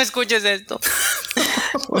 mami, no escuches esto.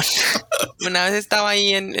 Una vez estaba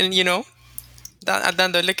ahí en you know,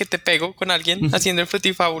 dándole que te pego con alguien, haciendo el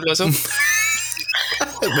frutifabuloso.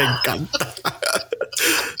 Me encanta.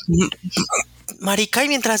 Marica, y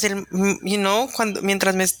mientras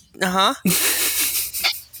mientras me,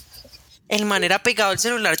 el man era pegado al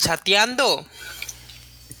celular chateando.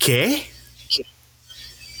 ¿Qué?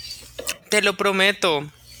 Te lo prometo.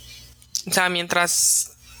 O sea,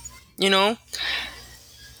 mientras,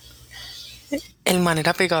 el man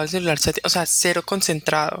era pegado al celular, o sea, cero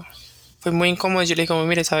concentrado. Fue muy incómodo. Yo le dije,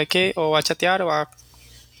 mire, ¿sabe qué? O va a chatear o va a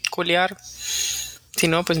culiar. Si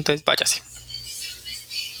no, pues entonces váyase.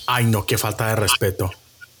 Ay, no, qué falta de respeto.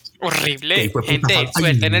 Horrible. Gente,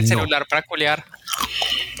 suelten el celular para culiar.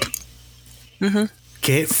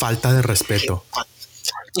 Qué falta de respeto.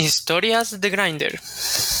 Historias de Grindr.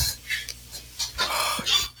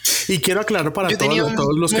 Y quiero aclarar para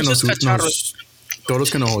todos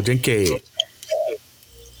los que nos oyen que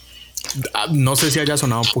no sé si haya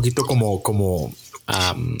sonado un poquito como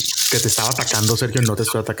que te estaba atacando, Sergio. No te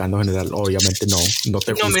estoy atacando en general, obviamente no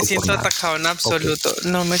te juzgo. No me siento atacado en absoluto.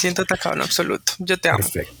 Okay. No me siento atacado en absoluto. Yo te amo.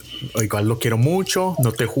 Perfecto. Igual lo quiero mucho,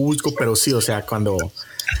 no te juzgo, pero sí, o sea, cuando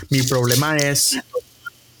mi problema es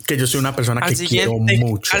que yo soy una persona que quiero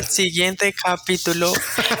mucho. Al siguiente capítulo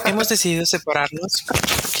hemos decidido separarnos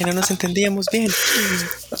porque no nos entendíamos bien.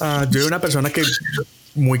 Yo soy una persona que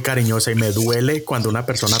muy cariñosa y me duele cuando una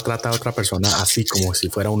persona trata a otra persona así como si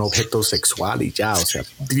fuera un objeto sexual y ya, o sea,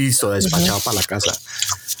 listo, despachado para la casa.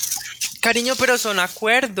 Cariño, pero son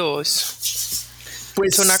acuerdos.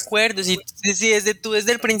 Pues son acuerdos. Si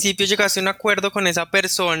desde el principio llegaste a un acuerdo con esa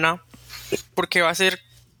persona, ¿por qué va a ser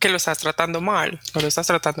que lo estás tratando mal? ¿No lo estás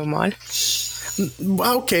tratando mal?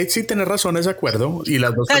 Ok, sí, tienes razón, es de acuerdo. Y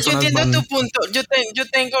las dos O sea, yo personas entiendo van... tu punto, yo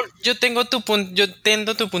tengo tu punto, yo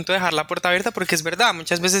entiendo tu punto de dejar la puerta abierta porque es verdad,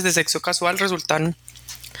 muchas veces de sexo casual resultan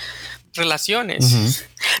relaciones.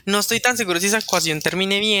 No estoy tan seguro si esa ecuación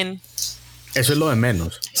termine bien. Eso es lo de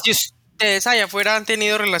menos. Si ustedes allá afuera han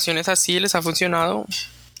tenido relaciones así, les ha funcionado,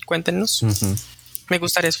 cuéntenos. Me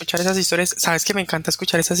gustaría escuchar esas historias. Sabes que me encanta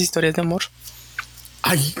escuchar esas historias de amor.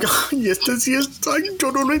 Ay, este sí es... Ay,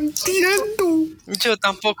 yo no lo entiendo. Yo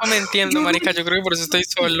tampoco me entiendo, marica. Yo creo que por eso estoy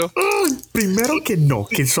solo. Primero que no,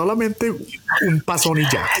 que solamente un pasón y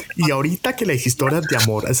ya. Y ahorita que las historias de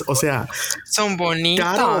amor, o sea... Son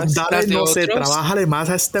bonitas. Claro, dale, no sé, trabájale más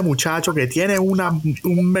a este muchacho que tiene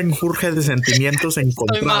un menjurje de sentimientos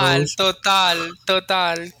encontrados. Estoy mal,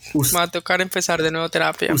 total. Me va a tocar empezar de nuevo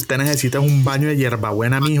terapia. Usted necesita un baño de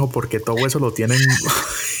hierbabuena, mijo, porque todo eso lo tienen...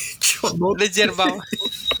 Yo no de hierba,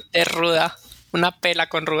 de ruda, una pela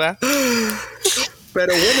con ruda.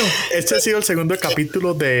 Pero bueno, este ha sido el segundo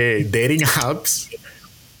capítulo de Dating Apps.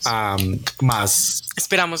 Más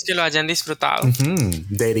esperamos que lo hayan disfrutado.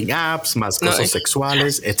 Dating apps, más cosas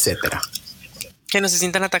sexuales, etcétera. Que no se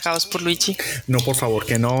sientan atacados por Luigi. No, por favor,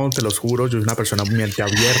 que no, te los juro. Yo soy una persona muy mente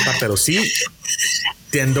abierta, pero sí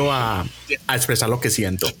tiendo a expresar lo que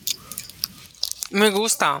siento. Me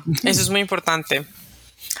gusta, eso es muy importante.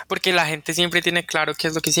 Porque la gente siempre tiene claro qué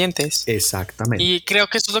es lo que sientes. Exactamente. Y creo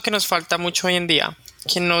que eso es lo que nos falta mucho hoy en día.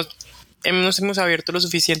 Que nos hemos abierto lo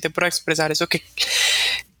suficiente para expresar eso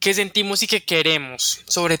que sentimos y que queremos.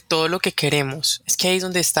 Sobre todo lo que queremos. Es que ahí es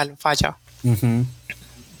donde está el falla.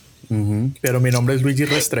 Pero mi nombre es Luigi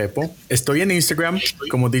Restrepo. Estoy en Instagram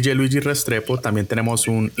como DJ Luigi Restrepo. También tenemos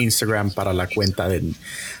un Instagram para la cuenta de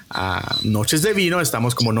Noches de Vino.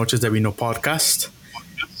 Estamos como Noches de Vino Podcast.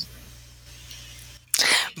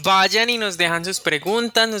 Vayan y nos dejan sus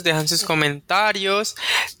preguntas, nos dejan sus comentarios.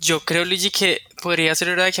 Yo creo, Luigi, que podría ser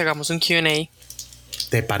hora de que hagamos un Q&A.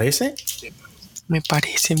 ¿Te parece? Me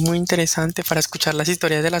parece muy interesante para escuchar las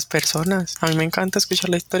historias de las personas. A mí me encanta escuchar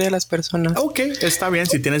la historia de las personas. Ok, está bien.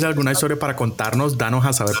 Si tienes alguna historia para contarnos, danos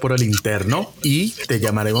a saber por el interno y te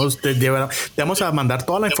llamaremos. Te vamos a mandar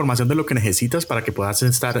toda la información de lo que necesitas para que puedas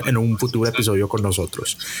estar en un futuro episodio con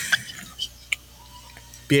nosotros.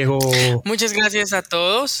 Viejo. Muchas gracias a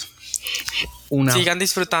todos. Sigan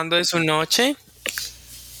disfrutando de su noche.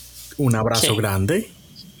 Un abrazo grande.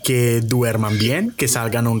 Que duerman bien. Que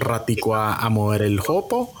salgan un ratico a mover el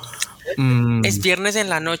jopo. Es viernes en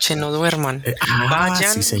la noche, no duerman.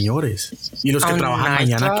 Vayan. Sí, señores. Y los que trabajan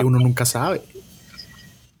mañana, que uno nunca sabe.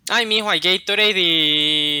 Ay, mijo, hay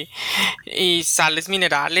Gatorade y sales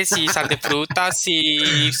minerales y sal de frutas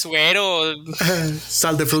y suero.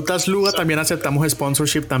 Sal de frutas Luga, también aceptamos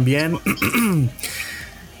sponsorship también.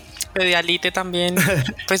 Pedialite también.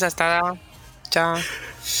 Pues hasta ya.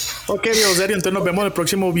 Ok, Dios serio, entonces nos vemos el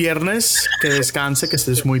próximo viernes. Que descanse, que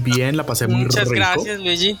estés muy bien, la pasé muy rico. Muchas gracias,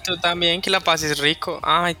 Luigi. Tú también, que la pases rico.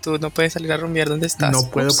 Ay, tú no puedes salir a rumbear donde estás. No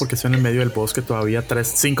puedo porque estoy en el medio del bosque todavía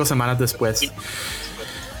 5 semanas después.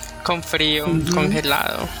 Con frío,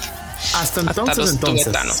 congelado. Hasta entonces. Los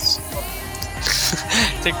tibetanos.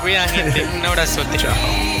 Se cuidan, gente. Un abrazote.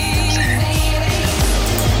 Chao.